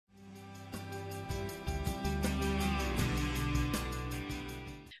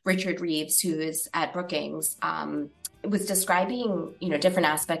Richard Reeves, who is at Brookings, was describing, different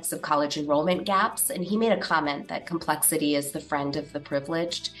aspects of college enrollment gaps. And he made a comment that complexity is the friend of the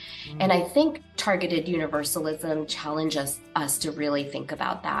privileged. And I think targeted universalism challenges us to really think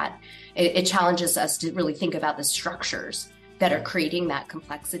about that. It challenges us to really think about the structures that are creating that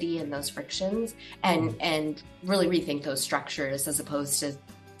complexity and those frictions, and really rethink those structures as opposed to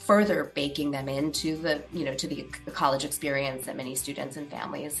further baking them into the college experience that many students and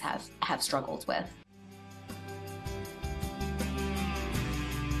families have struggled with.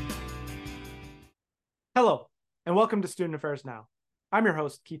 Hello, and welcome to Student Affairs Now. I'm your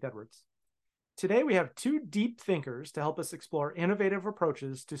host, Keith Edwards. Today we have two deep thinkers to help us explore innovative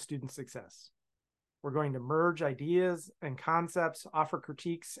approaches to student success. We're going to merge ideas and concepts, offer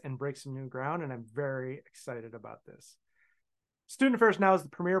critiques, and break some new ground, and I'm very excited about this. Student Affairs Now is the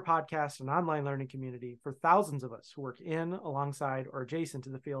premier podcast and online learning community for thousands of us who work in, alongside, or adjacent to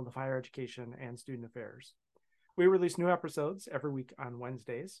the field of higher education and student affairs. We release new episodes every week on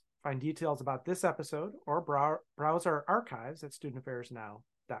Wednesdays. Find details about this episode or browse our archives at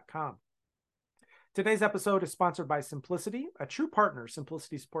studentaffairsnow.com. Today's episode is sponsored by Simplicity, a true partner.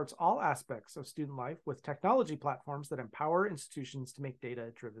 Simplicity supports all aspects of student life with technology platforms that empower institutions to make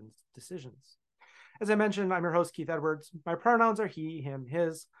data-driven decisions. As I mentioned, I'm your host, Keith Edwards. My pronouns are he, him,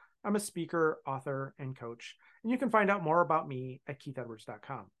 his. I'm a speaker, author, and coach. And you can find out more about me at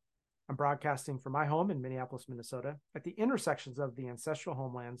keithedwards.com. I'm broadcasting from my home in Minneapolis, Minnesota, at the intersections of the ancestral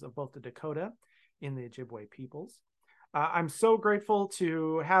homelands of both the Dakota and the Ojibwe peoples. I'm so grateful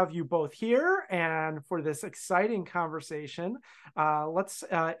to have you both here and for this exciting conversation. Let's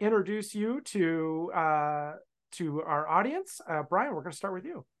introduce you to our audience. Brian, we're going to start with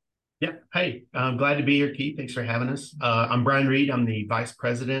you. Yeah. Hey, I'm glad to be here, Keith. Thanks for having us. I'm Brian Reed. I'm the Vice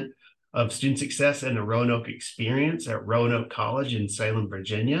President of Student Success and the Roanoke Experience at Roanoke College in Salem,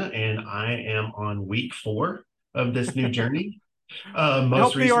 Virginia. And I am on week 4 of this new journey. I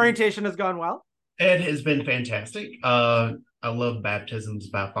hope the orientation has gone well. It has been fantastic. I love baptisms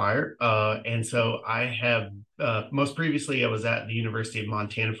by fire. And so I have, most previously, I was at the University of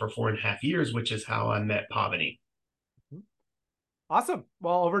Montana for 4.5 years, which is how I met Pavani. Awesome.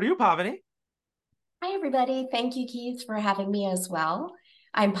 Well, over to you, Pavani. Hi, everybody. Thank you, Keith, for having me as well.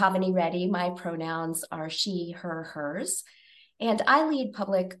 I'm Pavani Reddy. My pronouns are she, her, hers. And I lead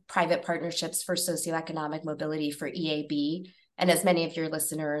public-private partnerships for socioeconomic mobility for EAB. And as many of your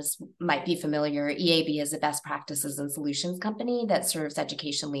listeners might be familiar, EAB is a best practices and solutions company that serves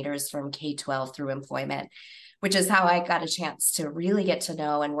education leaders from K-12 through employment, which is how I got a chance to really get to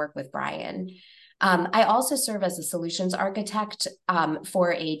know and work with Brian. I also serve as a solutions architect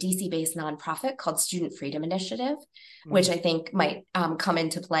for a DC-based nonprofit called Student Freedom Initiative, which I think might come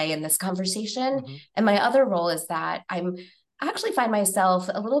into play in this conversation. And my other role is that I actually find myself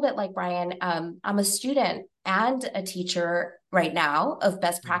a little bit like Brian. I'm a student and a teacher right now of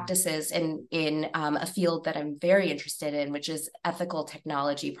best practices in a field that I'm very interested in, which is ethical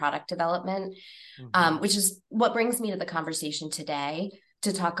technology product development, which is what brings me to the conversation today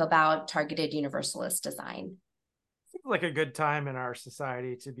to talk about targeted universalist design. Seems like a good time in our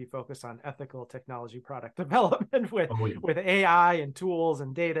society to be focused on ethical technology product development with AI and tools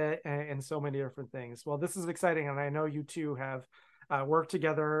and data and so many different things. Well, this is exciting. And I know you two have worked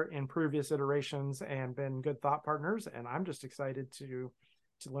together in previous iterations and been good thought partners. And I'm just excited to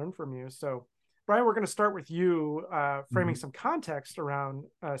learn from you. So Brian, we're going to start with you framing some context around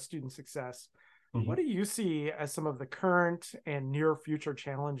student success. What do you see as some of the current and near future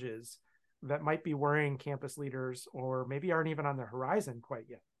challenges that might be worrying campus leaders or maybe aren't even on the horizon quite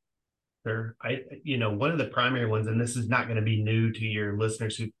yet? Sure. One of the primary ones, and this is not going to be new to your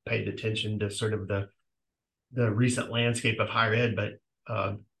listeners who paid attention to sort of the recent landscape of higher ed, but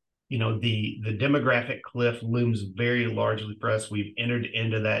the demographic cliff looms very largely for us. We've entered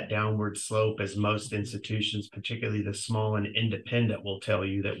into that downward slope, as most institutions, particularly the small and independent, will tell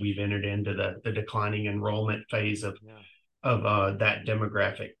you that we've entered into the declining enrollment phase of that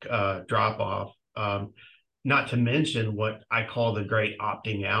demographic drop off. Not to mention what I call the great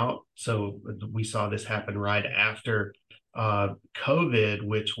opting out. So we saw this happen right after COVID,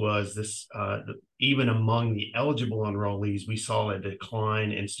 which was this, even among the eligible enrollees, we saw a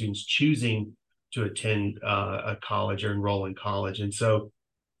decline in students choosing to attend a college or enroll in college. And so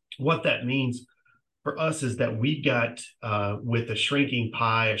what that means for us is that we've got, with a shrinking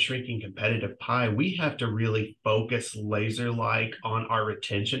pie, a shrinking competitive pie, we have to really focus laser-like on our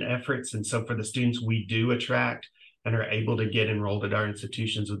retention efforts. And so for the students we do attract and are able to get enrolled at our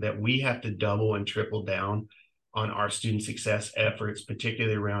institutions, that we have to double and triple down on our student success efforts,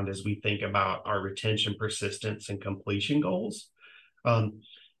 particularly around as we think about our retention, persistence, and completion goals.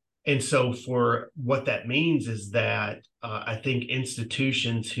 And so for what that means is that I think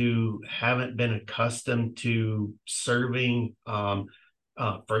institutions who haven't been accustomed to serving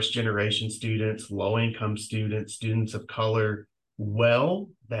first generation students, low income students, students of color well,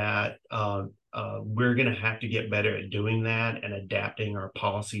 that we're going to have to get better at doing that and adapting our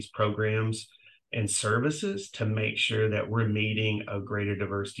policies, programs, and services to make sure that we're meeting a greater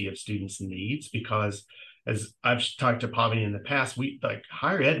diversity of students' needs. Because as I've talked to Pavani in the past, we like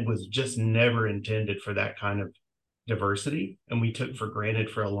higher ed was just never intended for that kind of diversity. And we took for granted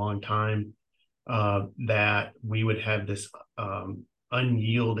for a long time that we would have this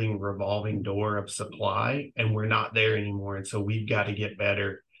unyielding revolving door of supply, and we're not there anymore. And so we've got to get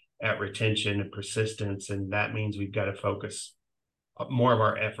better at retention and persistence. And that means we've got to focus more of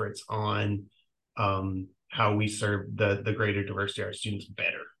our efforts on how we serve the greater diversity of our students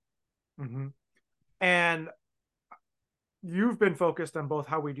better. Mm-hmm. And you've been focused on both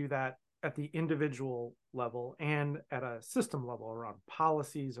how we do that at the individual level and at a system level around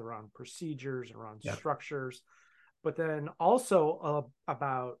policies, around procedures, around structures, but then also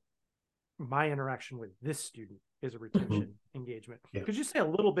about my interaction with this student is a retention engagement. Could you say a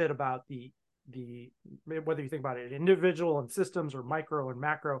little bit about the whether you think about it individual and systems or micro and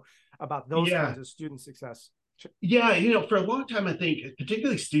macro, about those kinds of student success? Yeah, for a long time, I think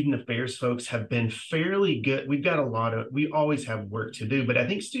particularly student affairs folks have been fairly good. We've got we always have work to do, but I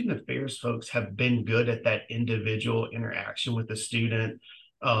think student affairs folks have been good at that individual interaction with the student.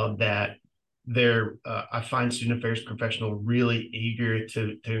 That I find student affairs professional really eager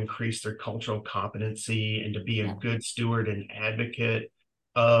to increase their cultural competency and to be a good steward and advocate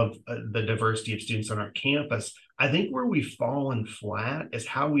of the diversity of students on our campus. I think where we've fallen flat is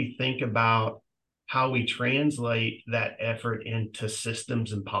how we think about how we translate that effort into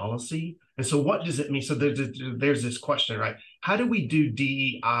systems and policy. And so what does it mean? So there's this question, right? How do we do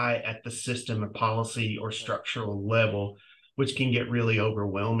DEI at the system and policy or structural level, which can get really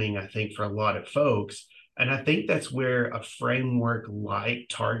overwhelming, I think, for a lot of folks. And I think that's where a framework like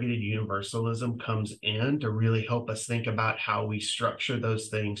targeted universalism comes in to really help us think about how we structure those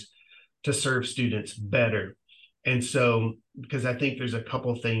things to serve students better. And so, because I think there's a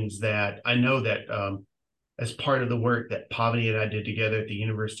couple things that I know that as part of the work that Pavani and I did together at the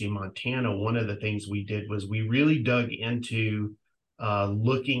University of Montana, one of the things we did was we really dug into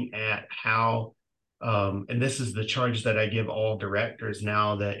looking at how, and this is the charge that I give all directors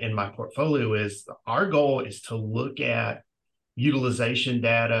now that in my portfolio, is our goal is to look at utilization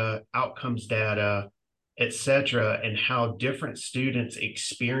data, outcomes data, et cetera, and how different students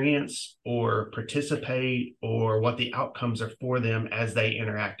experience or participate or what the outcomes are for them as they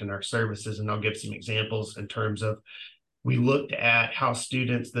interact in our services. And I'll give some examples in terms of, we looked at how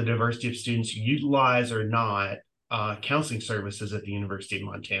students, the diversity of students utilize or not counseling services at the University of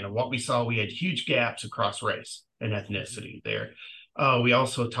Montana. What we saw, we had huge gaps across race and ethnicity there. We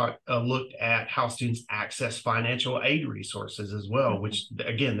also looked at how students access financial aid resources as well, which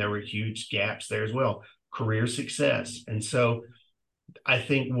again, there were huge gaps there as well. Career success. And so I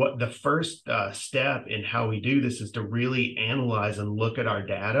think what the first step in how we do this is to really analyze and look at our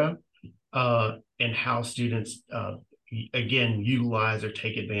data and how students, again, utilize or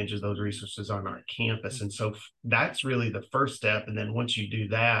take advantage of those resources on our campus. And so that's really the first step. And then once you do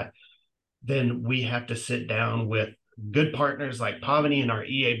that, then we have to sit down with good partners like Pavani and our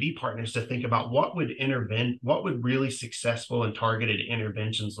EAB partners to think about what would really successful and targeted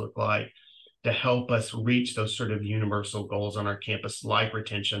interventions look like to help us reach those sort of universal goals on our campus, like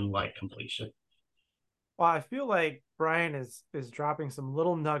retention, like completion. Well, I feel like Brian is dropping some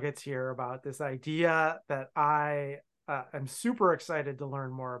little nuggets here about this idea that I am super excited to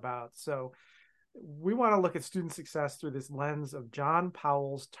learn more about. So we want to look at student success through this lens of John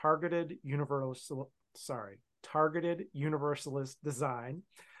Powell's targeted universalist design.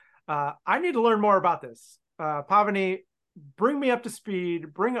 I need to learn more about this. Pavani, bring me up to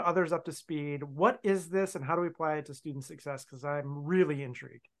speed, bring others up to speed. What is this and how do we apply it to student success? Because I'm really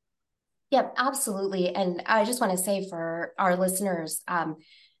intrigued. Yep, absolutely. And I just want to say for our listeners,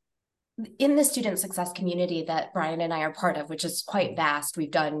 in the student success community that Brian and I are part of, which is quite vast, we've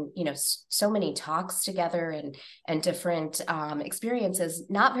done, so many talks together and different experiences.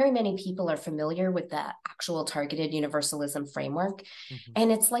 Not very many people are familiar with the actual targeted universalism framework. Mm-hmm.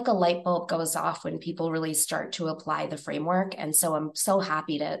 And it's like a light bulb goes off when people really start to apply the framework. And so I'm so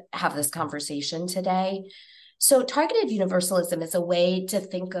happy to have this conversation today. So targeted universalism is a way to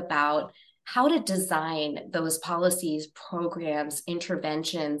think about how to design those policies, programs,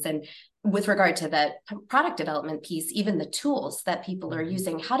 interventions, and with regard to the product development piece, even the tools that people are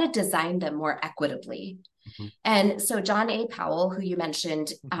using, how to design them more equitably. And so John A. Powell, who you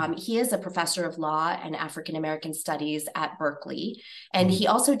mentioned, he is a professor of law and African American studies at Berkeley. And he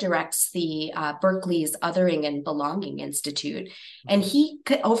also directs the Berkeley's Othering and Belonging Institute. And he,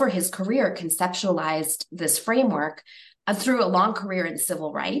 over his career, conceptualized this framework through a long career in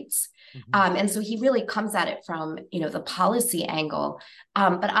civil rights. And so he really comes at it from, the policy angle.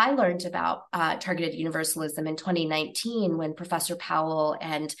 But I learned about targeted universalism in 2019 when Professor Powell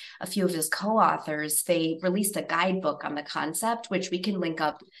and a few of his co-authors, they released a guidebook on the concept, which we can link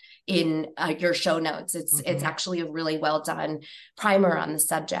up in your show notes. It's actually a really well done primer on the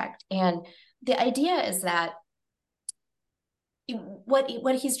subject. And the idea is that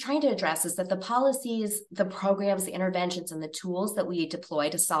what he's trying to address is that the policies, the programs, the interventions, and the tools that we deploy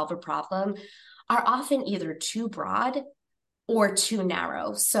to solve a problem are often either too broad or too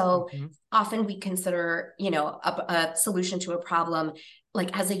narrow. So often we consider, a solution to a problem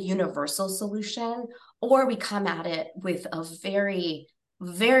like as a universal solution, or we come at it with a very,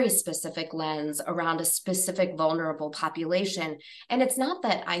 very specific lens around a specific vulnerable population. And it's not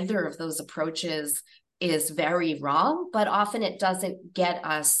that either of those approaches is very wrong, but often it doesn't get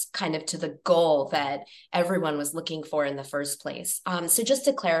us kind of to the goal that everyone was looking for in the first place. So just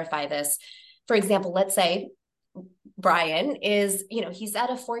to clarify this, for example, let's say Brian is, he's at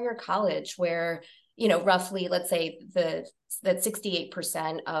a four-year college where, roughly, let's say that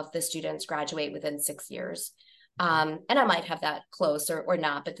 68% of the students graduate within 6 years. And I might have that close or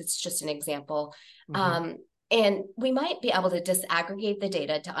not, but it's just an example. And we might be able to disaggregate the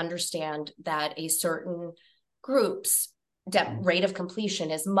data to understand that a certain group's rate of completion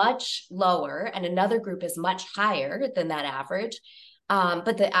is much lower and another group is much higher than that average,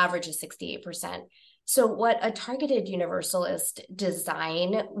 but the average is 68%. So what a targeted universalist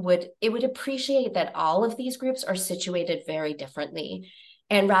design would appreciate that all of these groups are situated very differently.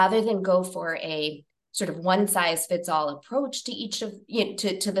 And rather than go for a sort of one size fits all approach to each of,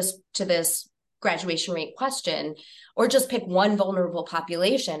 to this graduation rate question, or just pick one vulnerable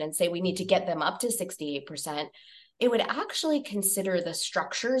population and say we need to get them up to 68%, it would actually consider the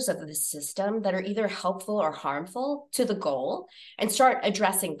structures of the system that are either helpful or harmful to the goal and start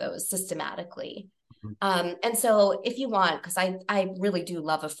addressing those systematically. And so if you want, because I really do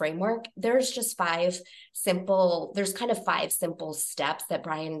love a framework, there's kind of five simple steps that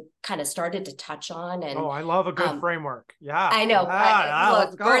Brian kind of started to touch on. And I love a good framework. Yeah. I know.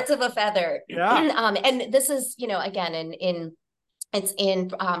 Look, birds of a feather. Yeah. And this is, again, it's in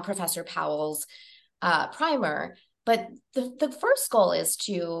Professor Powell's primer. But the first goal is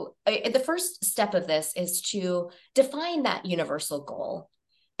the first step of this is to define that universal goal.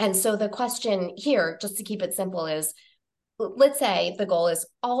 And so the question here, just to keep it simple, is let's say the goal is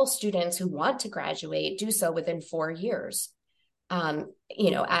all students who want to graduate do so within 4 years, at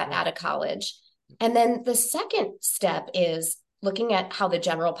a college. And then the second step is looking at how the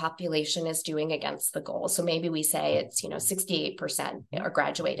general population is doing against the goal. So maybe we say it's, 68% are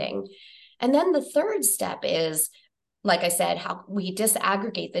graduating. And then the third step is, like I said, how we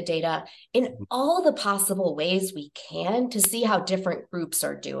disaggregate the data in all the possible ways we can to see how different groups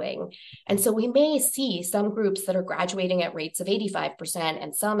are doing. And so we may see some groups that are graduating at rates of 85%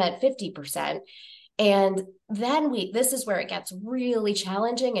 and some at 50%. And then this is where it gets really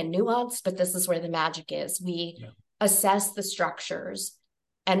challenging and nuanced, but this is where the magic is. We assess the structures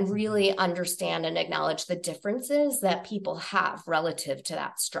and really understand and acknowledge the differences that people have relative to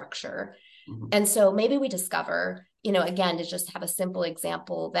that structure. And so maybe we discover, again, to just have a simple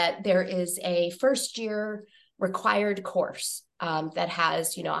example, that there is a first year required course that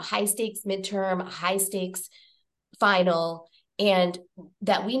has, a high stakes midterm, a high stakes final, and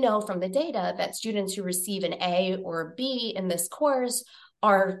that we know from the data that students who receive an A or B in this course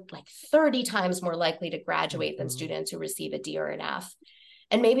are like 30 times more likely to graduate than students who receive a D or an F.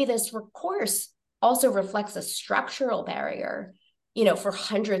 And maybe this course also reflects a structural barrier, for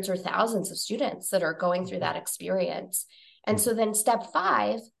hundreds or thousands of students that are going through that experience. And so then step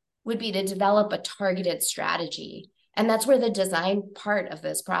 5 would be to develop a targeted strategy. And that's where the design part of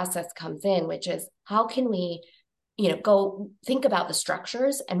this process comes in, which is how can we, go think about the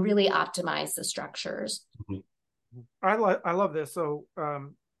structures and really optimize the structures. I love this. So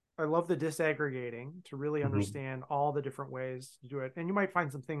I love the disaggregating to really understand all the different ways to do it. And you might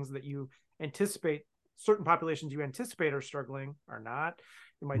find some things that you anticipate, certain populations you anticipate are struggling are not.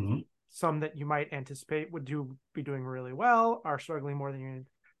 You might some that you might anticipate would be doing really well are struggling more than you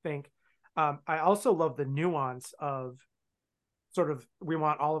think. I also love the nuance of sort of, we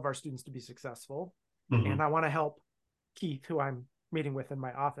want all of our students to be successful, and I want to help Keith, who I'm meeting with in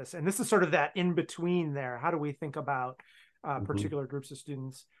my office. And this is sort of that in between there. How do we think about particular groups of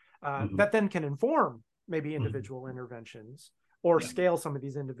students that then can inform maybe individual interventions or scale some of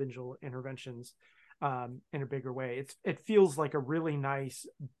these individual interventions in a bigger way? It feels like a really nice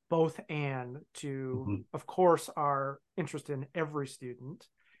both and to, of course, our interest in every student.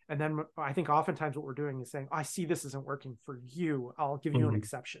 And then I think oftentimes what we're doing is saying, I see this isn't working for you. I'll give you an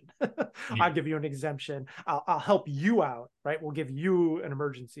exception. I'll give you an exemption. I'll help you out, right? We'll give you an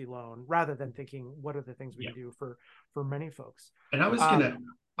emergency loan rather than thinking, what are the things we can do for many folks? And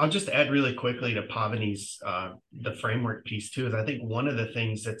I'll just add really quickly to Pavani's, the framework piece too, is I think one of the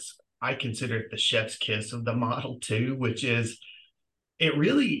things I consider the chef's kiss of the model too, which is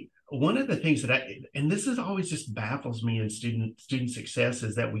one of the things and this is always just baffles me in student success,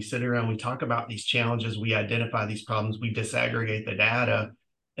 is that we sit around, we talk about these challenges, we identify these problems, we disaggregate the data,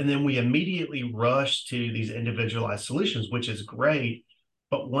 and then we immediately rush to these individualized solutions, which is great.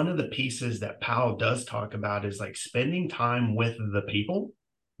 But one of the pieces that Powell does talk about is like spending time with the people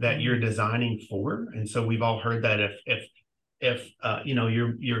that you're designing for. And so we've all heard that if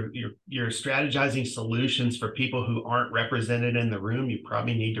you're strategizing solutions for people who aren't represented in the room, you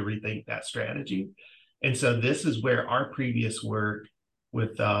probably need to rethink that strategy. And so this is where our previous work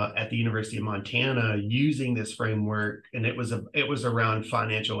with at the University of Montana, using this framework, and it was around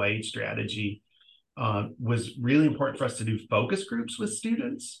financial aid strategy, was really important for us to do focus groups with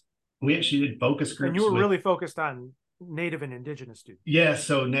students. We actually did focus groups. And you were really focused on Native and Indigenous students. Yeah,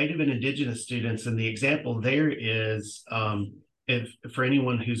 so Native and Indigenous students, and the example there is, if for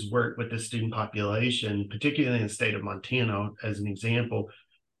anyone who's worked with this student population, particularly in the state of Montana, as an example,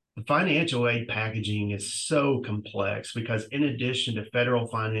 the financial aid packaging is so complex because in addition to federal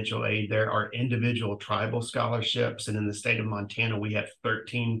financial aid, there are individual tribal scholarships, and in the state of Montana, we have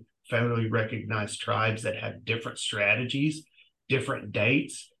 13 federally recognized tribes that have different strategies, different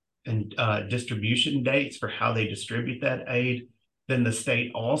dates, and distribution dates for how they distribute that aid. Then the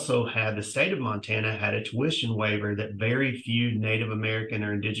state of Montana had a tuition waiver that very few Native American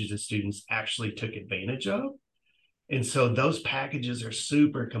or Indigenous students actually took advantage of. And so those packages are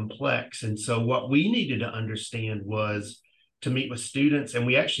super complex. And so what we needed to understand was to meet with students, and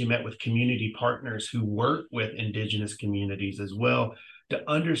we actually met with community partners who work with Indigenous communities as well, to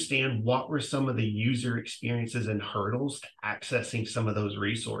understand what were some of the user experiences and hurdles to accessing some of those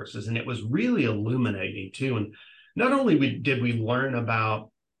resources. And it was really illuminating too. And not only did we learn about,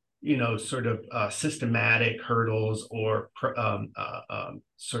 sort of systematic hurdles or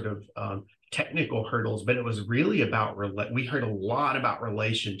technical hurdles, but it was really about, we heard a lot about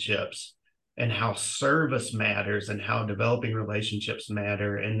relationships and how service matters and how developing relationships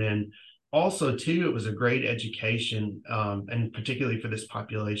matter. And then also, too, it was a great education, and particularly for this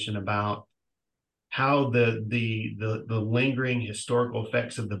population, about how the lingering historical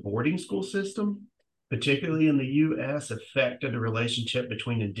effects of the boarding school system, particularly in the U.S., affected the relationship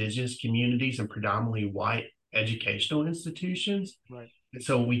between Indigenous communities and predominantly white educational institutions. Right. And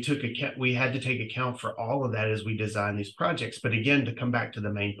so we had to take account for all of that as we design these projects. But again, to come back to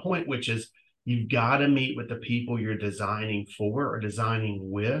the main point, which is you've got to meet with the people you're designing for or designing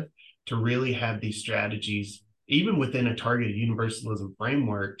with, to really have these strategies, even within a targeted universalism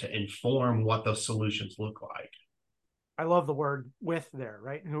framework, to inform what those solutions look like. I love the word "with" there,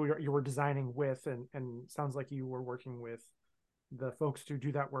 right? Who you were designing with, and sounds like you were working with the folks who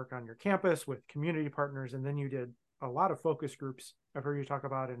do that work on your campus, with community partners, and then you did a lot of focus groups. I've heard you talk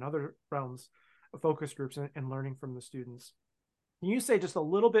about in other realms of focus groups and learning from the students. Can you say just a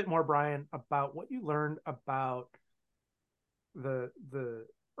little bit more, Brian, about what you learned about the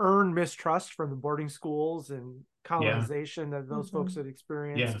earned mistrust from the boarding schools and colonization that those folks had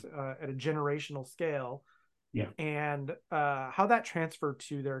experienced at a generational scale, and how that transferred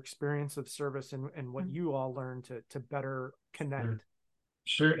to their experience of service and what you all learned to better connect?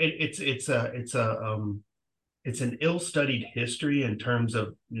 Sure. It's an ill-studied history in terms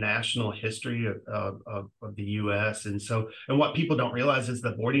of national history of the U.S. And what people don't realize is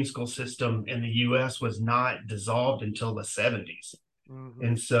the boarding school system in the U.S. was not dissolved until the 70s.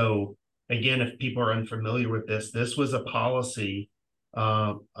 And so, again, if people are unfamiliar with this was a policy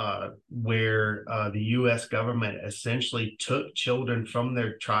where the U.S. government essentially took children from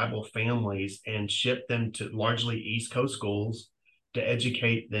their tribal families and shipped them to largely East Coast schools to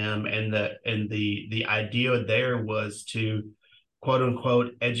educate them. And the idea there was to, quote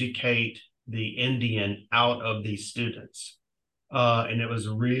unquote, educate the Indian out of these students. And it was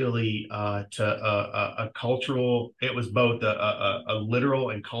really a cultural, it was both a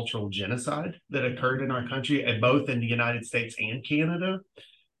literal and cultural genocide that occurred in our country, and both in the United States and Canada.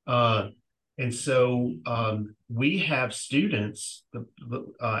 And so we have students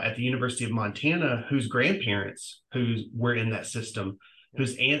at the University of Montana whose grandparents who were in that system,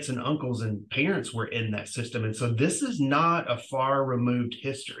 whose aunts and uncles and parents were in that system. And so this is not a far removed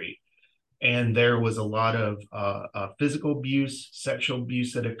history. And there was a lot of physical abuse, sexual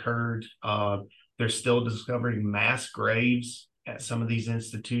abuse that occurred. They're still discovering mass graves at some of these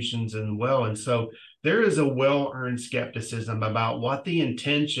institutions as well. And so there is a well-earned skepticism about what the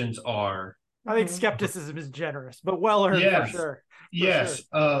intentions are. I think skepticism is generous, but well-earned for sure. Yes.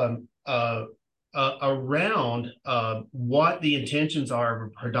 Around what the intentions are of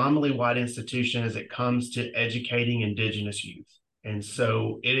a predominantly white institution as it comes to educating Indigenous youth. And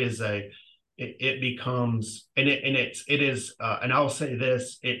so it becomes, and I'll say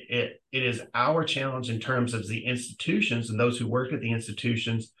this, it is our challenge in terms of the institutions and those who work at the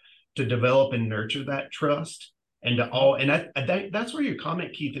institutions to develop and nurture that trust, and that's where your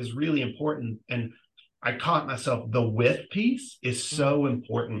comment, Keith, is really important. And I caught myself, the with piece is so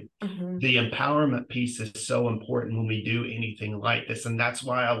important. The empowerment piece is so important when we do anything like this. And that's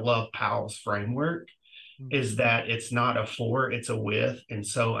why I love Powell's framework, is that it's not a for, it's a with. And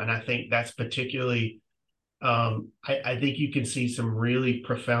I think that's particularly, I think you can see some really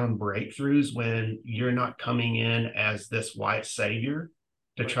profound breakthroughs when you're not coming in as this white savior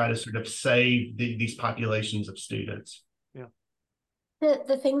to try to sort of save these populations of students. Yeah.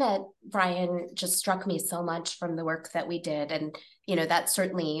 The thing that, Brian, just struck me so much from the work that we did, and, that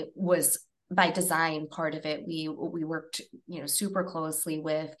certainly was by design part of it. We worked, super closely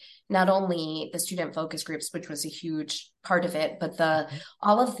with not only the student focus groups, which was a huge part of it, but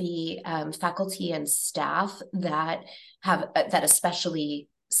all of the faculty and staff that especially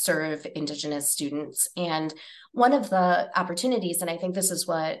serve Indigenous students. And one of the opportunities, and I think this is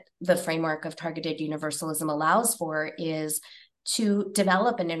what the framework of targeted universalism allows for, is to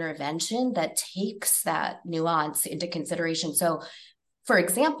develop an intervention that takes that nuance into consideration. So, for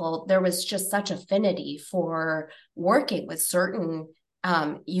example, there was just such affinity for working with certain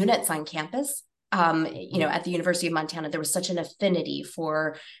units on campus. At the University of Montana, there was such an affinity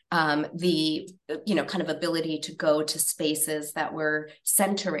for the kind of ability to go to spaces that were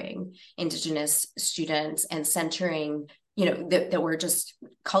centering Indigenous students and centering, that were just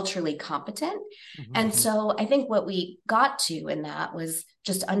culturally competent. And so I think what we got to in that was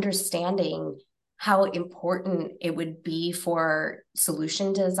just understanding how important it would be for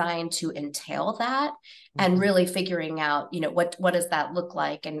solution design to entail that, and really figuring out, what does that look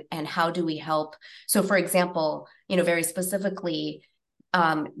like, and how do we help? So, for example, very specifically,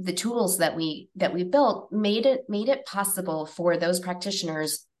 the tools that we built made it possible for those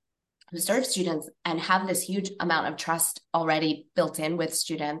practitioners who serve students and have this huge amount of trust already built in with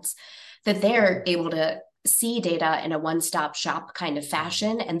students, that they're able to see data in a one-stop shop kind of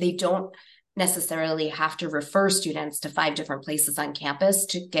fashion, and they don't necessarily have to refer students to 5 different places on campus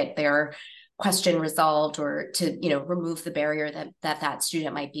to get their question resolved, or to remove the barrier that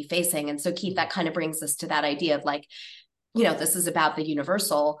student might be facing. And so, Keith, that kind of brings us to that idea of like, this is about the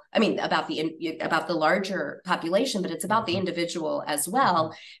universal, about the larger population, but it's about the individual as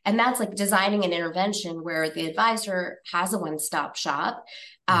well. And that's like designing an intervention where the advisor has a one-stop shop,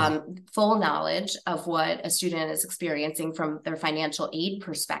 full knowledge of what a student is experiencing from their financial aid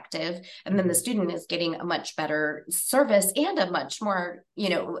perspective. And then the student is getting a much better service, and a much more,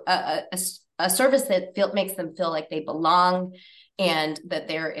 a service that makes them feel like they belong, and that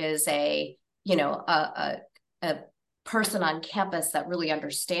there is a person on campus that really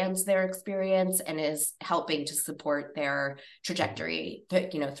understands their experience and is helping to support their trajectory,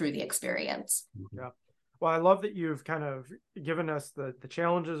 through the experience. Yeah. Well, I love that you've kind of given us the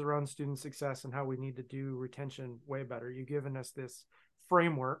challenges around student success and how we need to do retention way better. You've given us this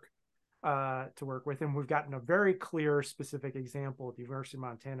framework to work with, and we've gotten a very clear, specific example at the University of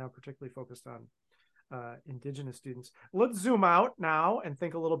Montana, particularly focused on Indigenous students. Let's zoom out now and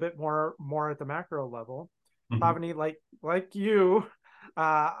think a little bit more at the macro level. Pavani, like you,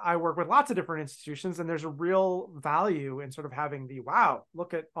 I work with lots of different institutions, and there's a real value in sort of having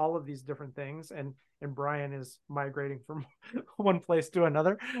look at all of these different things. And Brian is migrating from one place to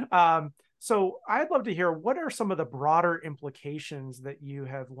another. So I'd love to hear, what are some of the broader implications that you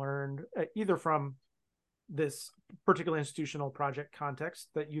have learned, either from this particular institutional project context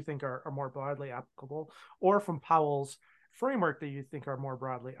that you think are more broadly applicable, or from Powell's framework that you think are more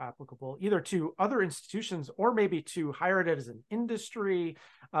broadly applicable, either to other institutions or maybe to higher ed as an industry?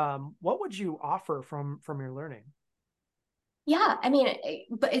 What would you offer from your learning? Yeah,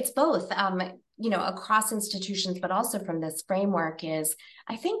 but it's both, across institutions, but also from this framework is,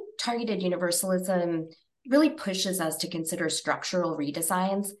 I think targeted universalism really pushes us to consider structural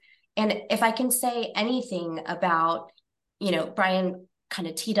redesigns. And if I can say anything about, Brian kind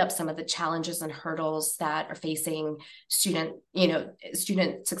of teed up some of the challenges and hurdles that are facing student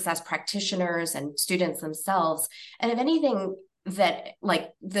success practitioners and students themselves. And if anything, that like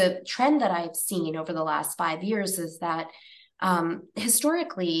the trend that I've seen over the last 5 years is that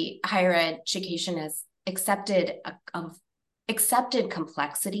historically higher education has accepted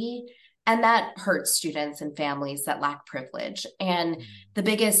complexity, and that hurts students and families that lack privilege. And the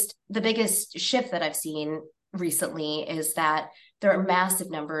biggest shift that I've seen recently is that there are massive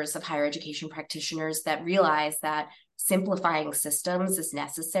numbers of higher education practitioners that realize that simplifying systems is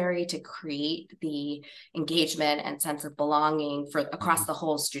necessary to create the engagement and sense of belonging for across the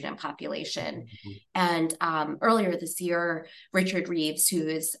whole student population. And earlier this year, Richard Reeves, who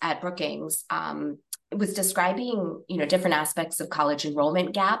is at Brookings, was describing, different aspects of college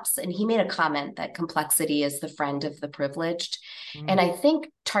enrollment gaps. And he made a comment that complexity is the friend of the privileged. And I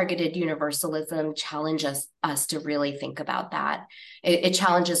think targeted universalism challenges us to really think about that. It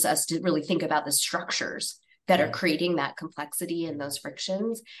challenges us to really think about the structures that are creating that complexity and those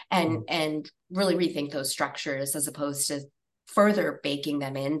frictions, and really rethink those structures as opposed to further baking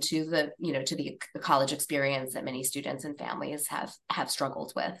them into the college experience that many students and families have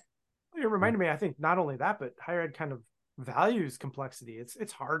struggled with. It reminded me, I think, not only that, but higher ed kind of values complexity.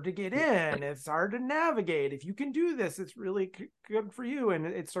 It's hard to get in. It's hard to navigate. If you can do this, it's really good for you. And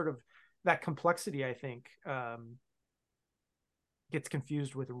it's sort of that complexity, I think, gets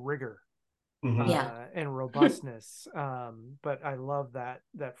confused with rigor and robustness. But I love that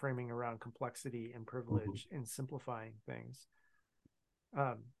framing around complexity and privilege and simplifying things.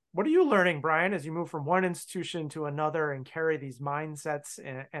 What are you learning, Brian, as you move from one institution to another and carry these mindsets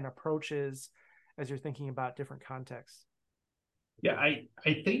and approaches as you're thinking about different contexts? Yeah, I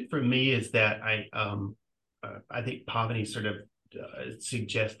think for me is that I think Pavani sort of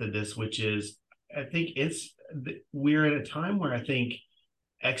suggested this, which is I think we're at a time where I think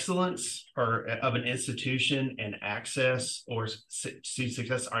excellence of an institution and access or student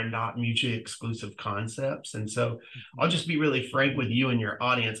success are not mutually exclusive concepts. And so I'll just be really frank with you and your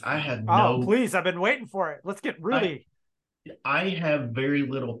audience. I have please, I've been waiting for it. Let's get really. I have very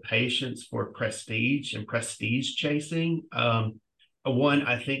little patience for prestige and prestige chasing. One,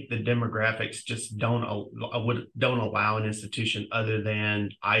 I think the demographics just don't allow an institution other than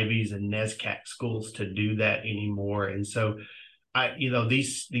Ivies and NESCAC schools to do that anymore. And so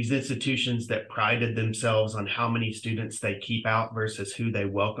these institutions that prided themselves on how many students they keep out versus who they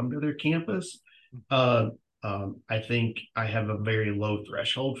welcome to their campus, I think I have a very low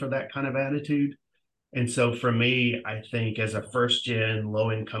threshold for that kind of attitude. And so for me, I think as a first-gen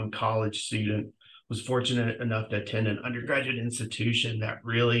low-income college student, was fortunate enough to attend an undergraduate institution that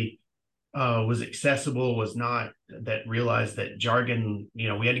really was accessible, that realized that jargon,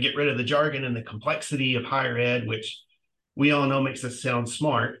 we had to get rid of the jargon and the complexity of higher ed, which we all know makes us sound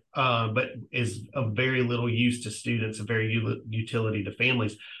smart, but is of very little use to students, a very utility to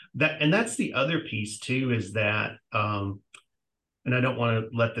families. That's the other piece too, is that, and I don't want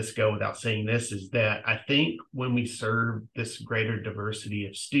to let this go without saying this, is that I think when we serve this greater diversity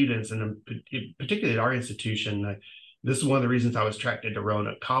of students, and particularly at our institution, this is one of the reasons I was attracted to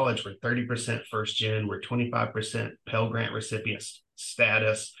Roanoke College. We're 30% first gen, we're 25% Pell Grant recipient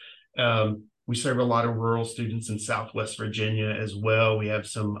status. We serve a lot of rural students in Southwest Virginia as well. We have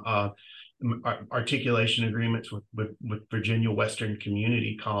some articulation agreements with Virginia Western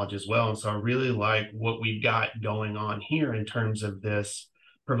Community College as well. And so I really like what we've got going on here in terms of this,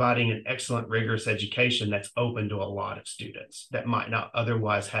 providing an excellent, rigorous education that's open to a lot of students that might not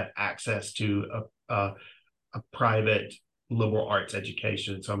otherwise have access to a private liberal arts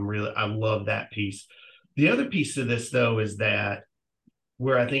education. So I love that piece. The other piece of this, though, is that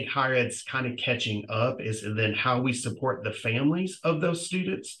where I think higher ed's kind of catching up is then how we support the families of those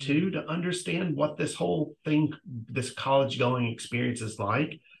students too, to understand what this whole thing, this college going experience is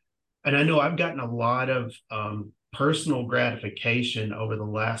like. And I know I've gotten a lot of personal gratification over the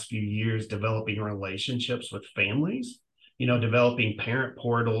last few years developing relationships with families, developing parent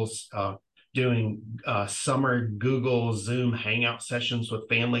portals, doing summer Google Zoom hangout sessions with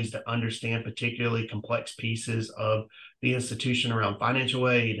families to understand particularly complex pieces of the institution around financial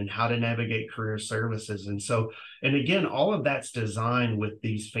aid and how to navigate career services. And again, all of that's designed with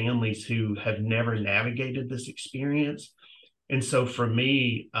these families who have never navigated this experience. And so for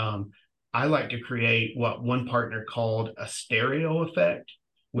me, I like to create what one partner called a stereo effect,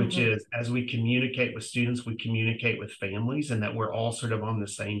 which is as we communicate with students, we communicate with families, and that we're all sort of on the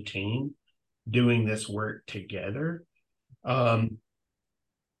same team doing this work together. And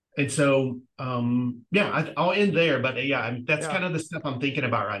And so, I'll end there. But that's kind of the stuff I'm thinking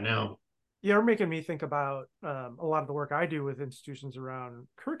about right now. You're making me think about a lot of the work I do with institutions around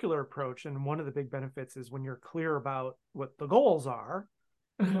curricular approach. And one of the big benefits is when you're clear about what the goals are,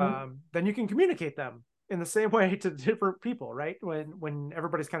 then you can communicate them in the same way to different people, right? When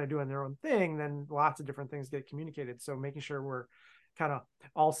everybody's kind of doing their own thing, then lots of different things get communicated. So making sure we're kind of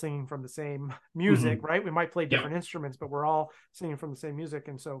all singing from the same music, right? We might play different instruments, but we're all singing from the same music.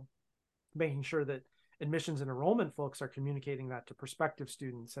 And so making sure that admissions and enrollment folks are communicating that to prospective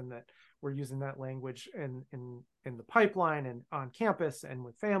students, and that we're using that language in the pipeline and on campus and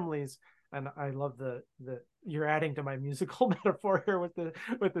with families. And I love the you're adding to my musical metaphor here with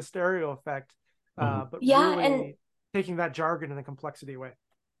the stereo effect, but really and taking that jargon in a complexity way.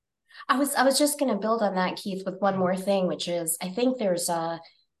 I was just going to build on that, Keith, with one more thing, which is I think there's a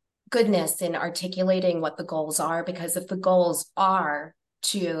goodness in articulating what the goals are, because if the goals are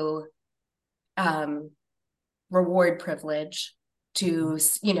to reward privilege, to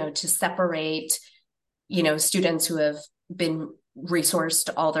separate students who have been resourced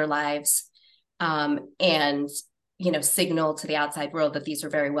all their lives, and signal to the outside world that these are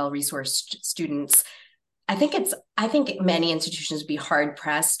very well resourced students. I think many institutions would be hard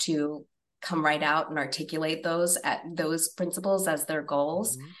pressed to come right out and articulate those principles as their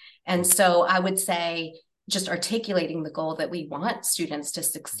goals. And so I would say just articulating the goal that we want students to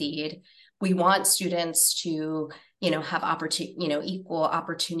succeed. We want students to, have equal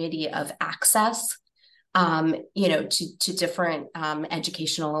opportunity of access, to different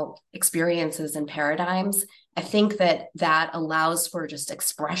educational experiences and paradigms. I think that allows for just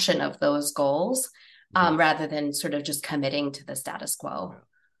expression of those goals, rather than sort of just committing to the status quo.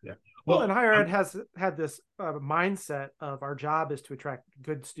 Yeah. Well, and higher ed has had this mindset of our job is to attract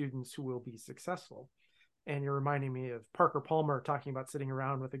good students who will be successful. And you're reminding me of Parker Palmer talking about sitting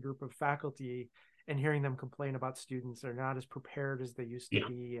around with a group of faculty and hearing them complain about students. They're not as prepared as they used to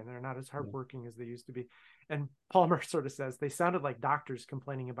be, and they're not as hardworking as they used to be. And Palmer sort of says they sounded like doctors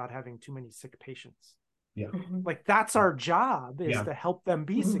complaining about having too many sick patients. Like that's our job, is to help them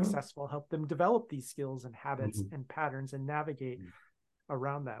be successful, help them develop these skills and habits and patterns and navigate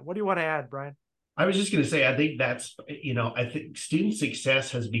around that. What do you want to add, Brian? I was just going to say, I think that's, I think student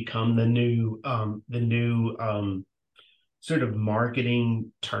success has become the new sort of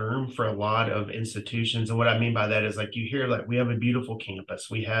marketing term for a lot of institutions. And what I mean by that is, like, you hear, like, we have a beautiful campus,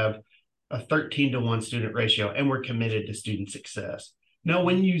 we have a 13-to-1 student ratio, and we're committed to student success. Now,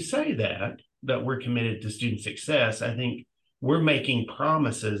 when you say that we're committed to student success, I think we're making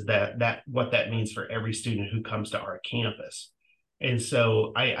promises that what that means for every student who comes to our campus. And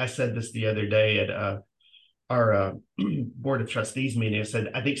so I said this the other day at our board of trustees meeting. I said,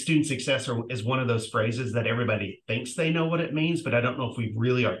 I think student success is one of those phrases that everybody thinks they know what it means, but I don't know if we've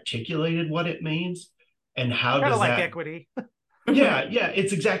really articulated what it means and how does like that equity. yeah,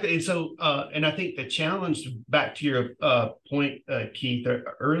 it's exactly. And so, and I think the challenge, back to your point, Keith,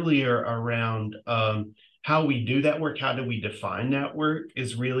 earlier around how we do that work, how do we define that work,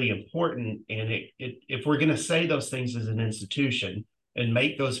 is really important. And if we're going to say those things as an institution and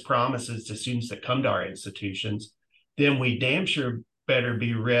make those promises to students that come to our institutions, then we damn sure better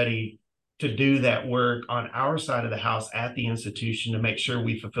be ready to do that work on our side of the house at the institution to make sure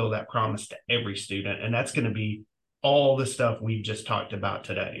we fulfill that promise to every student. And that's going to be all the stuff we've just talked about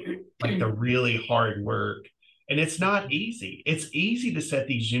today, like the really hard work. And it's not easy. It's easy to set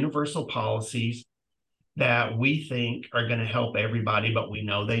these universal policies that we think are going to help everybody, but we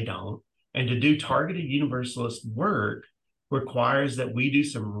know they don't. And to do targeted universalist work requires that we do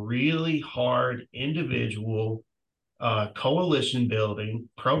some really hard individual coalition building,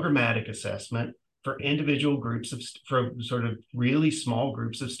 programmatic assessment for individual groups for sort of really small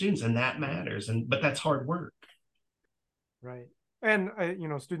groups of students. And that matters. But that's hard work. Right. And,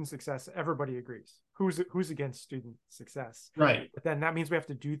 student success, everybody agrees. Who's against student success? Right. But then that means we have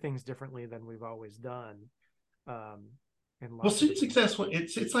to do things differently than we've always done. Well, student success,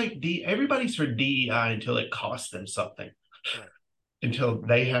 it's like everybody's for DEI until it costs them something, right, until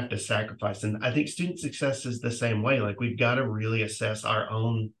they have to sacrifice. And I think student success is the same way. Like, we've got to really assess our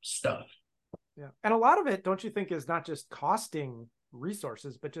own stuff. Yeah. And a lot of it, don't you think, is not just costing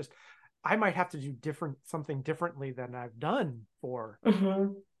resources, but just I might have to do something differently than I've done for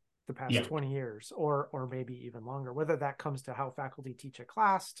the past 20 years, or maybe even longer, whether that comes to how faculty teach a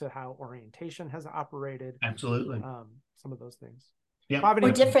class, to how orientation has operated. Absolutely. Some of those things. Yeah.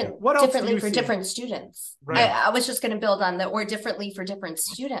 Or differently for different students. Right. I was just going to build on that, or differently for different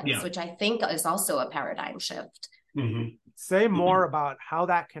students, which I think is also a paradigm shift. Say more about how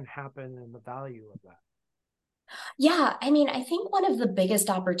that can happen and the value of that. Yeah, I mean, I think one of the biggest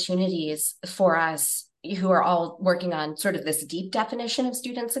opportunities for us who are all working on sort of this deep definition of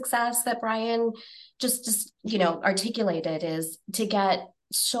student success that Brian just articulated is to get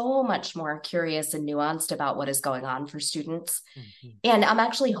so much more curious and nuanced about what is going on for students. Mm-hmm. And I'm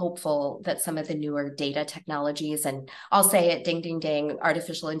actually hopeful that some of the newer data technologies, and I'll say it, ding, ding, ding,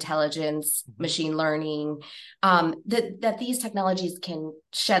 artificial intelligence, machine learning, that these technologies can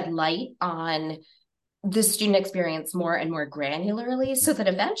shed light on the student experience more and more granularly, so that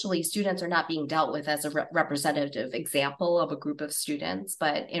eventually students are not being dealt with as a representative example of a group of students,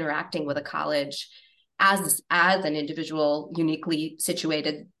 but interacting with a college as an individual, uniquely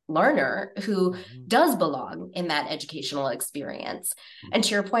situated learner who does belong in that educational experience. And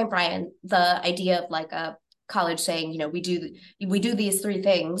to your point, Brian, the idea of like a college saying, we do these three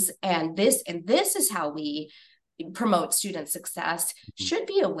things, and this is how we promote student success, should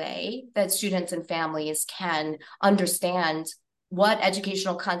be a way that students and families can understand what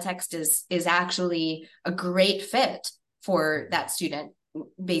educational context is actually a great fit for that student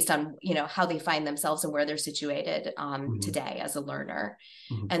based on how they find themselves and where they're situated today as a learner.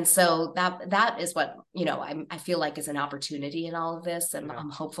 And so that is what I feel like is an opportunity in all of this, and I'm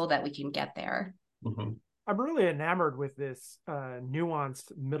hopeful that we can get there. I'm really enamored with this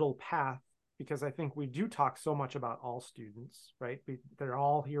nuanced middle path, because I think we do talk so much about all students, right? They're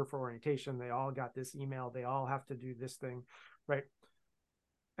all here for orientation. They all got this email. They all have to do this thing, right?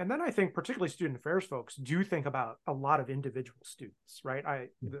 And then I think particularly student affairs folks do think about a lot of individual students, right?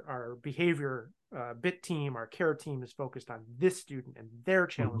 Our behavior bit team, our care team is focused on this student and their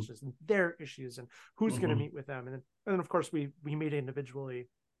challenges and their issues and who's going to meet with them. And then of course, we meet individually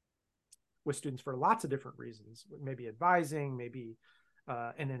with students for lots of different reasons, maybe advising, maybe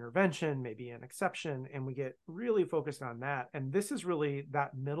an intervention, maybe an exception, and we get really focused on that. And this is really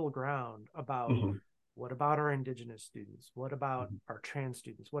that middle ground about what about our Indigenous students? What about our trans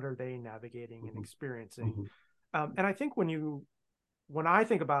students? What are they navigating and experiencing? And I think when I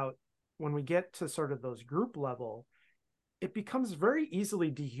think about when we get to sort of those group level, it becomes very easily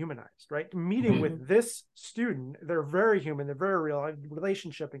dehumanized, right? Meeting with this student, they're very human, they're very real,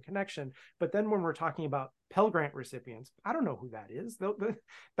 relationship and connection. But then when we're talking about Pell Grant recipients, I don't know who that is.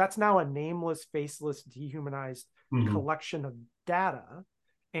 That's now a nameless, faceless, dehumanized collection of data.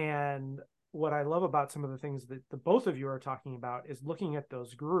 And what I love about some of the things that the both of you are talking about is looking at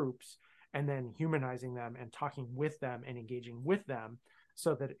those groups and then humanizing them and talking with them and engaging with them,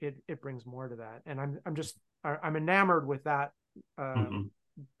 so that it brings more to that. And I'm enamored with that,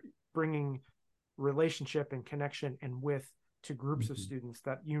 bringing relationship and connection and with to groups of students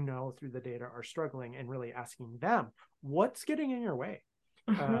that through the data are struggling, and really asking them, what's getting in your way?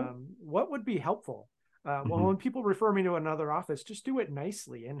 What would be helpful? Well, when people refer me to another office, just do it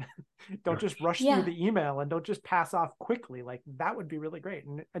nicely and don't just rush through the email, and don't just pass off quickly. Like, that would be really great.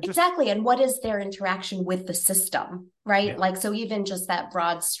 And exactly. And what is their interaction with the system, right? Like, so even just that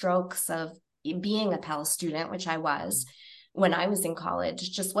broad strokes of being a Pell student, which I was when I was in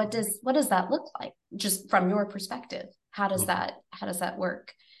college, just what does that look like, just from your perspective? How does that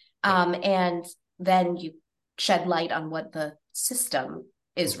work? And then you shed light on what the system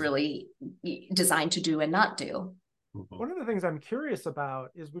is really designed to do and not do. One of the things I'm curious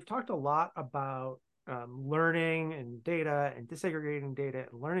about is we've talked a lot about learning and data and disaggregating data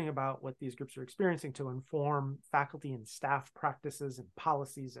and learning about what these groups are experiencing to inform faculty and staff practices and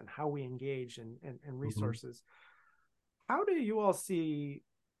policies and how we engage and resources. How do you all see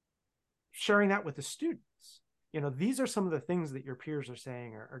sharing that with the students? These are some of the things that your peers are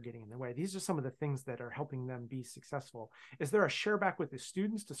saying are getting in the way. These are some of the things that are helping them be successful. Is there a share back with the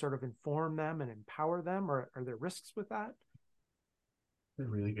students to sort of inform them and empower them, or are there risks with that? That's a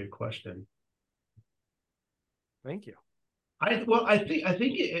really good question. Thank you. I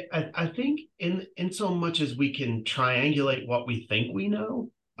think in so much as we can triangulate what we think we know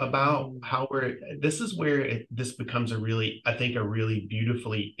about how this is where this becomes a really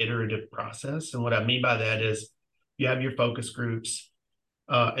beautifully iterative process. And what I mean by that is, you have your focus groups,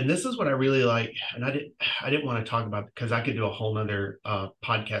 and this is what I really like. And I didn't want to talk about, because I could do a whole nother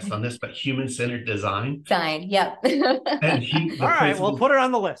podcast on this, but human-centered design. Yep. And all right, we'll put it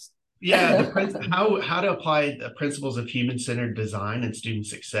on the list. Yeah, how to apply the principles of human-centered design and student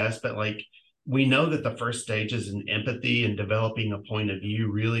success. But like, we know that the first stage is in empathy, and developing a point of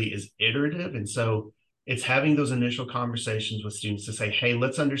view really is iterative. And so it's having those initial conversations with students to say, hey,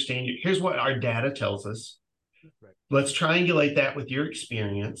 let's understand you. Here's what our data tells us. Right. Let's triangulate that with your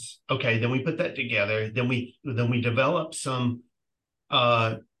experience. Okay, then we put that together. Then we develop some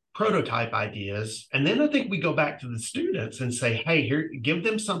prototype ideas. And then I think we go back to the students and say, hey, here, give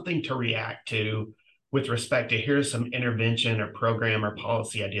them something to react to with respect to here's some intervention or program or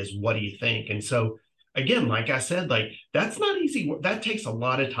policy ideas. What do you think? And so again, like I said, like that's not easy. That takes a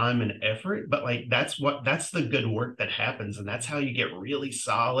lot of time and effort, but like that's the good work that happens. And that's how you get really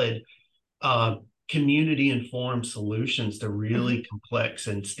solid community informed solutions to really complex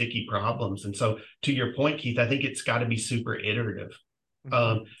and sticky problems. And so to your point, Keith, I think it's got to be super iterative.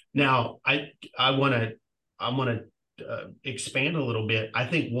 Now I want to expand a little bit. I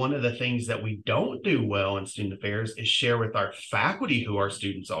think one of the things that we don't do well in student affairs is share with our faculty who our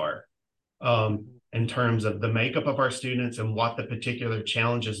students are, in terms of the makeup of our students and what the particular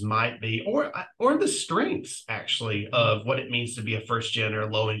challenges might be, or the strengths actually of what it means to be a first gen or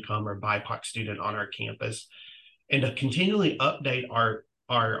low income or BIPOC student on our campus, and to continually update our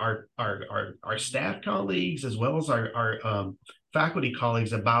staff colleagues as well as our faculty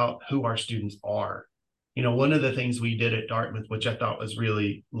colleagues about who our students are. You know, one of the things we did at Dartmouth, which I thought was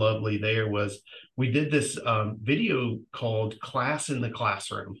really lovely there, was we did this video called Class in the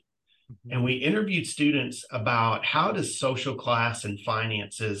Classroom. And we interviewed students about how does social class and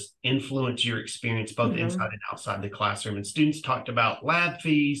finances influence your experience both inside and outside the classroom. And students talked about lab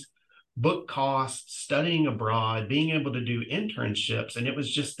fees, book costs, studying abroad, being able to do internships. And it was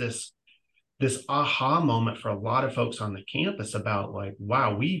just this aha moment for a lot of folks on the campus about like,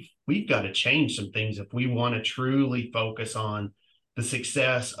 wow, we've got to change some things if we want to truly focus on the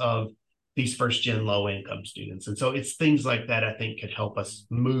success of these first gen low income students. And so it's things like that I think could help us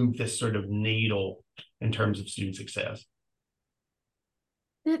move this sort of needle in terms of student success.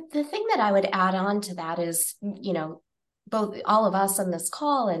 The thing that I would add on to that is, you know, both all of us on this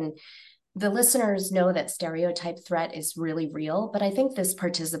call and the listeners know that stereotype threat is really real, but I think this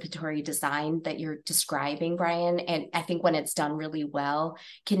participatory design that you're describing, Brian, and I think when it's done really well,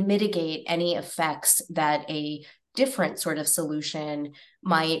 can mitigate any effects that a different sort of solution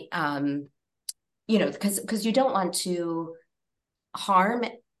might, you know, because you don't want to harm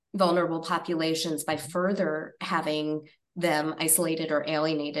vulnerable populations by further having them isolated or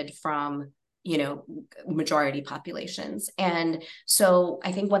alienated from, you know, majority populations. And so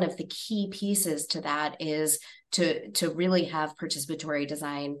I think one of the key pieces to that is to really have participatory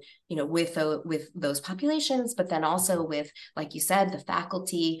design, you know, with those populations, but then also with, like you said, the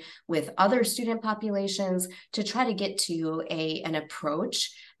faculty, with other student populations, to try to get to an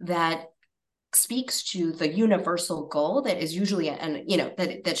approach that speaks to the universal goal that is usually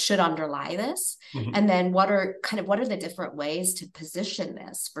that should underlie this. And then what are the different ways to position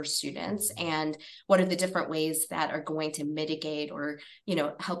this for students, and what are the different ways that are going to mitigate or, you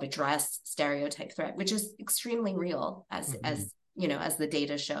know, help address stereotype threat, which is extremely real as you know, as the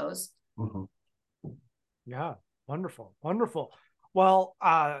data shows. Yeah, wonderful. Well,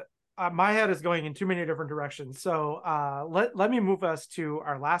 my head is going in too many different directions. So let me move us to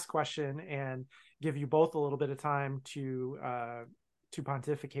our last question and give you both a little bit of time to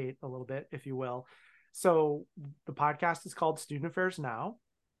pontificate a little bit, if you will. So the podcast is called Student Affairs Now.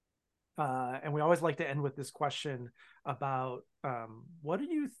 And we always like to end with this question about what are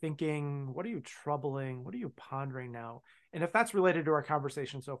you thinking? What are you troubling? What are you pondering now? And if that's related to our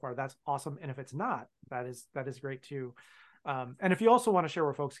conversation so far, that's awesome. And if it's not, that is great too. And if you also want to share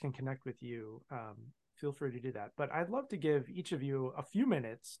where folks can connect with you, feel free to do that. But I'd love to give each of you a few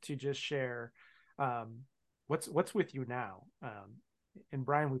minutes to just share what's with you now. And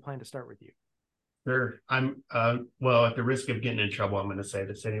Brian, we plan to start with you. Sure. I'm well, at the risk of getting in trouble, I'm going to say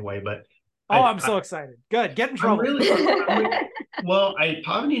this anyway, but I'm so excited. Good. Get in trouble. Well,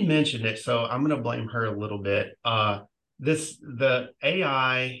 Pavani mentioned it, so I'm going to blame her a little bit. The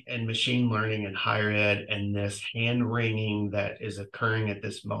AI and machine learning in higher ed, and this hand wringing that is occurring at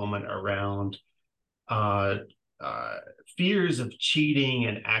this moment around fears of cheating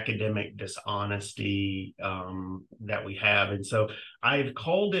and academic dishonesty that we have. And so I've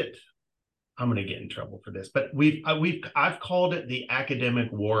called it, I'm going to get in trouble for this, but I've called it the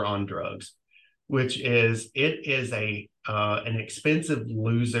academic war on drugs, which is an expensive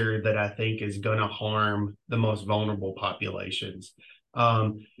loser that I think is going to harm the most vulnerable populations.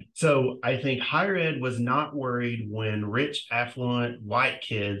 So I think higher ed was not worried when rich, affluent, white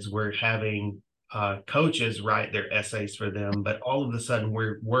kids were having coaches write their essays for them, but all of a sudden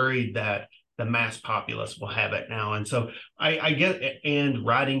we're worried that the mass populace will have it now. And so I get it, and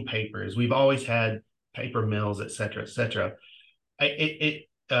writing papers, we've always had paper mills, et cetera, et cetera.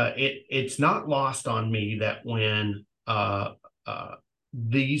 It's not lost on me that when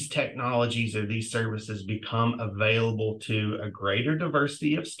these technologies or these services become available to a greater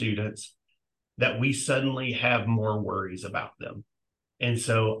diversity of students, that we suddenly have more worries about them. And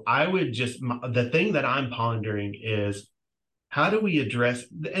so I would the thing that I'm pondering is, how do we address,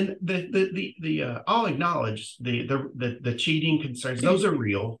 and I'll acknowledge the cheating concerns. Those are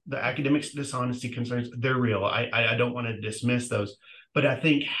real. The academic dishonesty concerns, they're real. I don't want to dismiss those, but I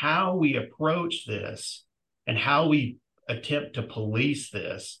think how we approach this and how we attempt to police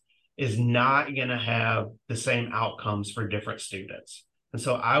this is not going to have the same outcomes for different students. And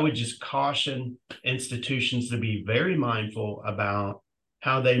so I would just caution institutions to be very mindful about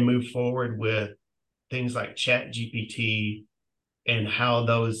how they move forward with things like ChatGPT, and how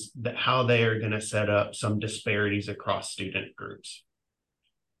they are going to set up some disparities across student groups.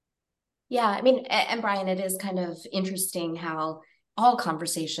 Yeah, I mean, and Brian, it is kind of interesting how all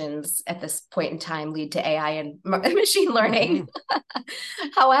conversations at this point in time lead to AI and machine learning. Mm-hmm.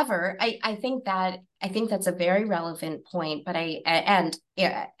 However, I think that's a very relevant point, but I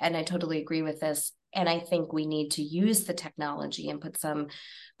totally agree with this. And I think we need to use the technology and put some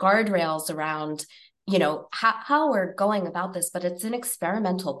guardrails around, how we're going about this, but it's an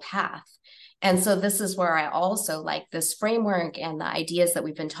experimental path. And so this is where I also like this framework and the ideas that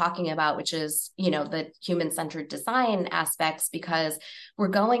we've been talking about, which is, the human-centered design aspects, because we're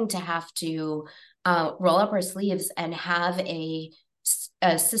going to have to roll up our sleeves and have a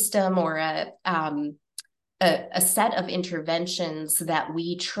system or a set of interventions that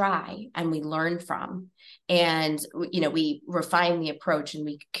we try and we learn from. And, we refine the approach and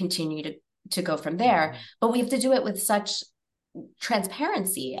we continue to go from there. Mm-hmm. But we have to do it with such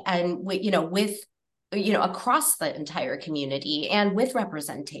transparency and with across the entire community and with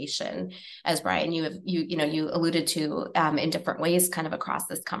representation, as Brian, you alluded to in different ways kind of across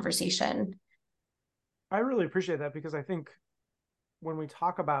this conversation. I really appreciate that, because I think when we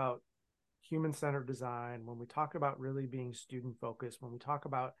talk about human-centered design, when we talk about really being student-focused, when we talk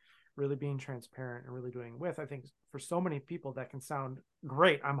about really being transparent and really doing with, I think for so many people that can sound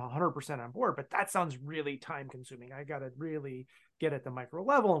great. I'm 100% on board, but that sounds really time consuming. I got to really get at the micro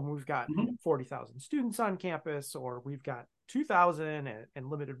level, and we've got 40,000 students on campus, or we've got 2,000 and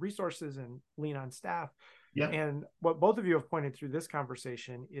limited resources and lean on staff. Yeah. And what both of you have pointed through this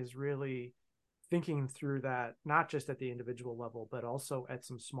conversation is really thinking through that, not just at the individual level, but also at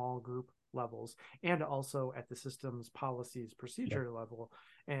some small group levels, and also at the systems, policies, procedure level.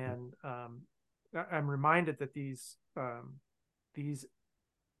 And I'm reminded that these things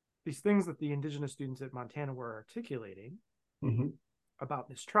that the Indigenous students at Montana were articulating about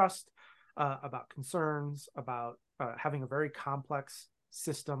mistrust, about concerns, about having a very complex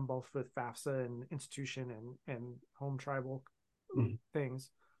system, both with FAFSA and institution and home tribal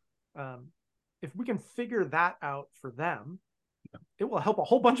things. If we can figure that out for them, it will help a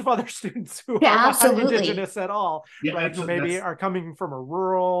whole bunch of other students who are not Indigenous at all, right? Who maybe are coming from a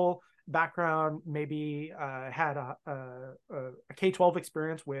rural background, maybe had a K-12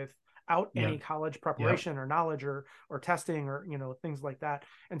 experience without any college preparation or knowledge or testing or things like that.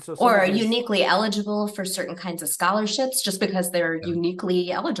 And so or are uniquely eligible for certain kinds of scholarships just because they're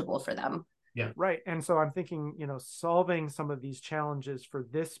uniquely eligible for them. Yeah. Right. And so I'm thinking, solving some of these challenges for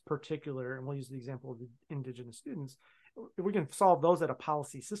this particular, and we'll use the example of the Indigenous students, if we can solve those at a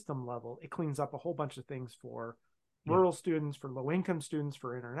policy system level, it cleans up a whole bunch of things for rural students, for low-income students,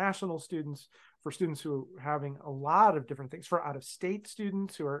 for international students, for students who are having a lot of different things, for out-of-state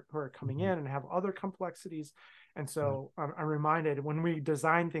students who are coming in and have other complexities. And so I'm reminded, when we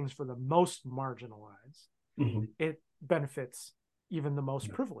design things for the most marginalized, it benefits even the most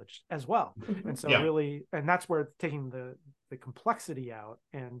privileged as well. And so really, and that's where taking the complexity out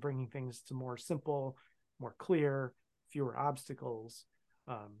and bringing things to more simple, more clear, fewer obstacles,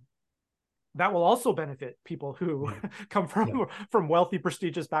 that will also benefit people who come from wealthy,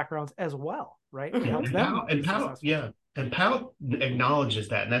 prestigious backgrounds as well, right? And Powell acknowledges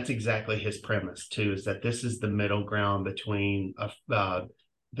that, and that's exactly his premise too, is that this is the middle ground between the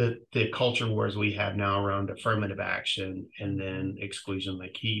culture wars we have now around affirmative action and then exclusion.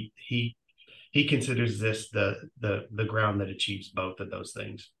 Like he considers this the ground that achieves both of those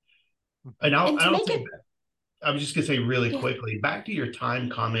things. And I was just going to say really quickly, back to your time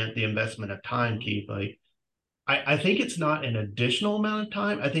comment, the investment of time, Keith, like I think it's not an additional amount of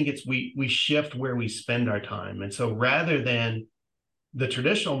time. I think it's we shift where we spend our time. And so rather than the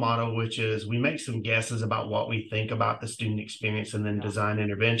traditional model, which is we make some guesses about what we think about the student experience and then design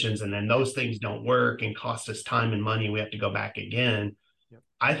interventions, and then those things don't work and cost us time and money, we have to go back again.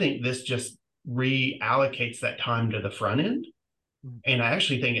 I think this just reallocates that time to the front end. And I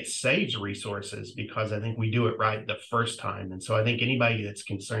actually think it saves resources because I think we do it right the first time. And so I think anybody that's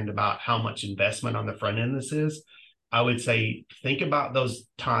concerned about how much investment on the front end this is, I would say, think about those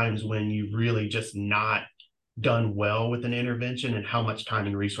times when you've really just not done well with an intervention and how much time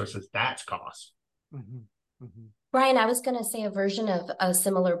and resources that's cost. Brian, I was going to say a version of a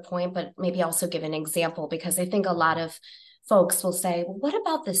similar point, but maybe also give an example, because I think a lot of folks will say, well, what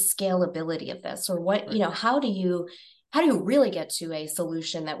about the scalability of this? Or what, Right. how do you really get to a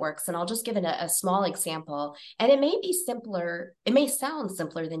solution that works? And I'll just give it a small example. And it may be simpler, it may sound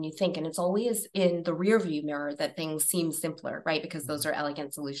simpler than you think. And it's always in the rear view mirror that things seem simpler, right? Because those are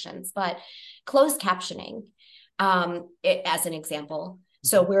elegant solutions. But closed captioning, as an example.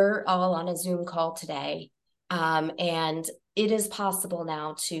 So we're all on a Zoom call today. And it is possible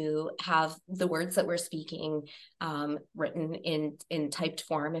now to have the words that we're speaking written in typed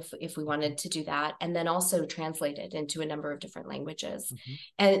form if we wanted to do that, and then also translated into a number of different languages.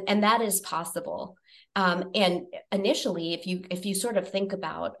 And that is possible. And initially, if you sort of think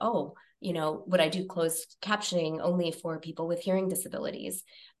about, oh, would I do closed captioning only for people with hearing disabilities?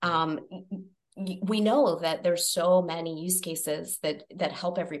 We know that there's so many use cases that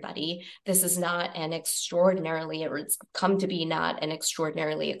help everybody. This is not an extraordinarily, or it's come to be not an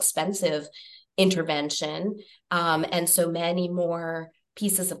extraordinarily expensive intervention. And so many more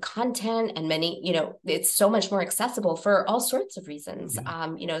pieces of content, and many, it's so much more accessible for all sorts of reasons.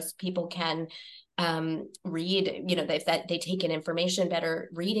 People can read, if they take in information better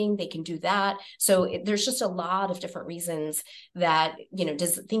reading, they can do that. So there's just a lot of different reasons that,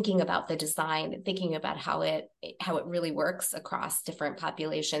 just thinking about the design, thinking about how it really works across different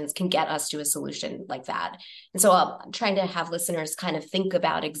populations can get us to a solution like that. And so I'm trying to have listeners kind of think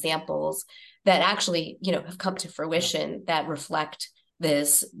about examples that actually, have come to fruition that reflect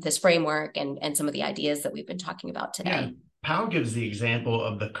this framework and some of the ideas that we've been talking about today. Yeah. Powell gives the example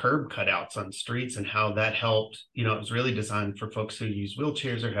of the curb cutouts on streets and how that helped. It was really designed for folks who use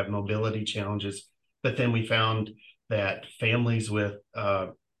wheelchairs or have mobility challenges. But then we found that families with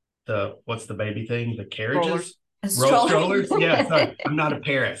what's the baby thing? The carriages? Strollers? Yeah, sorry. I'm not a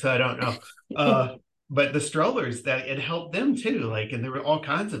parent, so I don't know. But the strollers, that it helped them too. And there were all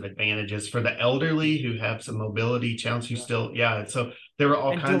kinds of advantages for the elderly who have some mobility challenge who still, So there were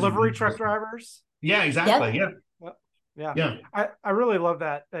all kinds of delivery truck drivers. Yeah, exactly. Yep. Yeah. I really love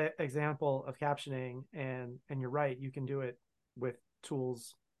that example of captioning, and you're right. You can do it with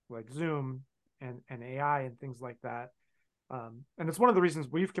tools like Zoom and AI and things like that. And it's one of the reasons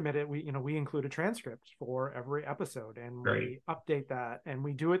we've committed. We include a transcript for every episode, and we update that, and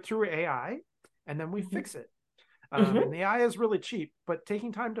we do it through AI, and then we fix it. And the AI is really cheap, but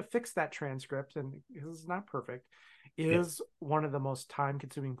taking time to fix that transcript, and this is not perfect, is one of the most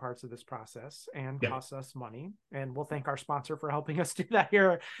time-consuming parts of this process and costs us money. And we'll thank our sponsor for helping us do that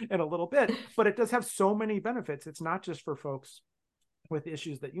here in a little bit. But it does have so many benefits. It's not just for folks with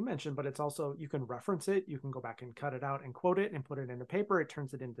issues that you mentioned, but it's also, you can reference it, you can go back and cut it out and quote it and put it into paper. It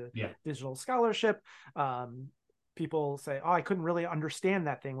turns it into digital scholarship. People say, oh, I couldn't really understand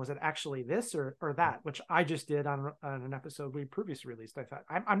that thing. Was it actually this or that? Which I just did on an episode we previously released. I thought,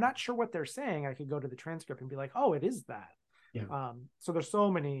 I'm not sure what they're saying. I could go to the transcript and be like, oh, it is that. So there's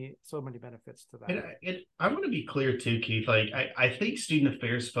so many benefits to that. And I want to be clear too, Keith. I think student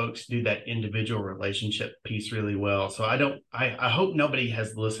affairs folks do that individual relationship piece really well. So I hope nobody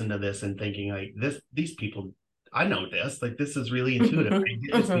has listened to this and thinking these people, I know this, this is really intuitive.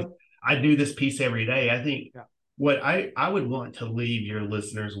 I do this piece every day. I think what I would want to leave your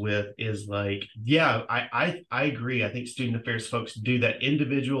listeners with is I agree. I think student affairs folks do that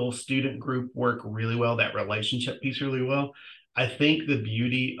individual student group work really well, that relationship piece really well. I think the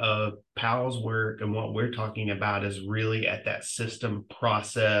beauty of Powell's work and what we're talking about is really at that system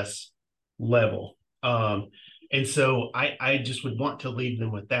process level. And so I just would want to leave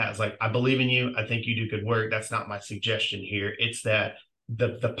them with that. It's I believe in you. I think you do good work. That's not my suggestion here. It's that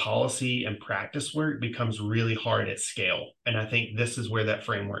the policy and practice work becomes really hard at scale. And I think this is where that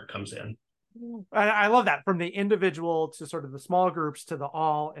framework comes in. I love that, from the individual to sort of the small groups to the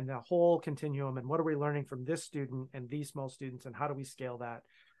all and the whole continuum. And what are we learning from this student and these small students, and how do we scale that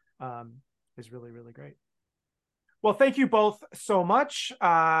is really, really great. Well, thank you both so much.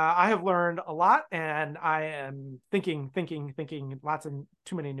 I have learned a lot, and I am thinking lots of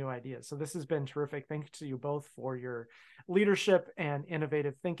too many new ideas. So this has been terrific. Thanks to you both for your leadership and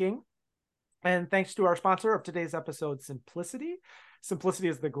innovative thinking. And thanks to our sponsor of today's episode, Simplicity. Simplicity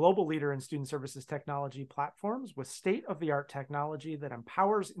is the global leader in student services technology platforms with state-of-the-art technology that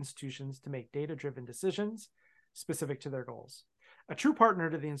empowers institutions to make data-driven decisions specific to their goals. A true partner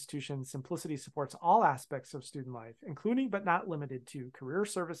to the institution, Simplicity supports all aspects of student life, including but not limited to career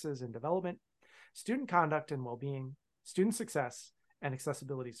services and development, student conduct and well-being, student success, and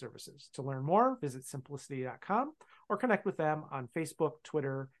accessibility services. To learn more, visit simplicity.com or connect with them on Facebook,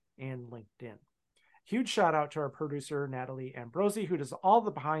 Twitter, and LinkedIn. Huge shout out to our producer, Natalie Ambrosi, who does all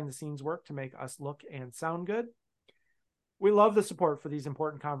the behind the scenes work to make us look and sound good. We love the support for these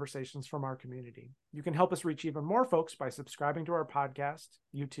important conversations from our community. You can help us reach even more folks by subscribing to our podcast,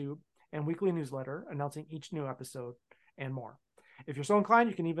 YouTube, and weekly newsletter announcing each new episode and more. If you're so inclined,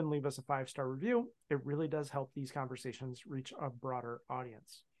 you can even leave us a 5-star review. It really does help these conversations reach a broader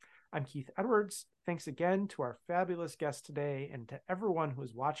audience. I'm Keith Edwards. Thanks again to our fabulous guest today and to everyone who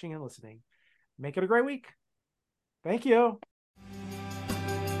is watching and listening. Make it a great week. Thank you.